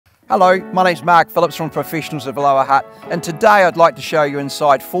Hello, my name's Mark Phillips from Professionals of Lower Hutt, and today I'd like to show you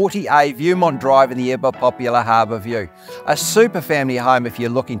inside 40A Viewmont Drive in the ever popular Harbour View. A super family home if you're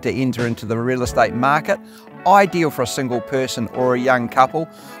looking to enter into the real estate market, ideal for a single person or a young couple,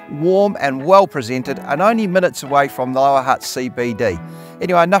 warm and well presented and only minutes away from the Lower Hutt CBD.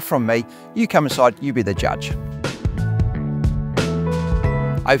 Anyway, enough from me, you come inside, you be the judge.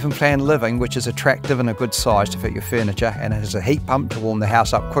 Open plan living, which is attractive and a good size to fit your furniture, and it has a heat pump to warm the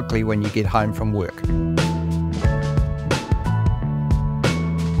house up quickly when you get home from work.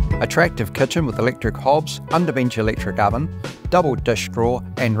 Attractive kitchen with electric hobs, underbench electric oven, double dish drawer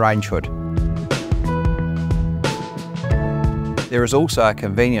and range hood. There is also a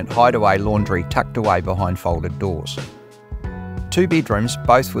convenient hideaway laundry tucked away behind folded doors. 2 bedrooms,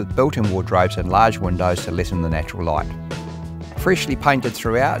 both with built-in wardrobes and large windows to let in the natural light. Freshly painted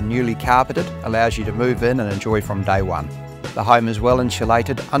throughout and newly carpeted allows you to move in and enjoy from day one. The home is well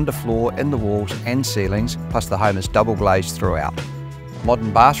insulated underfloor, in the walls and ceilings, plus the home is double glazed throughout.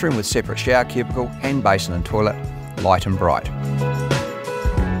 Modern bathroom with separate shower cubicle, hand basin and toilet, light and bright.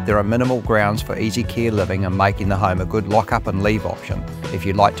 There are minimal grounds for easy care living and making the home a good lock up and leave option if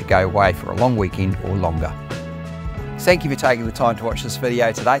you'd like to go away for a long weekend or longer. Thank you for taking the time to watch this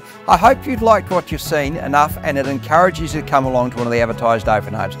video today. I hope you've liked what you've seen enough and it encourages you to come along to one of the advertised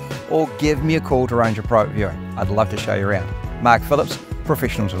open homes or give me a call to arrange a private viewing. I'd love to show you around. Mark Phillips,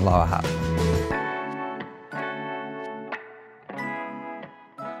 Professionals of Lower Hutt.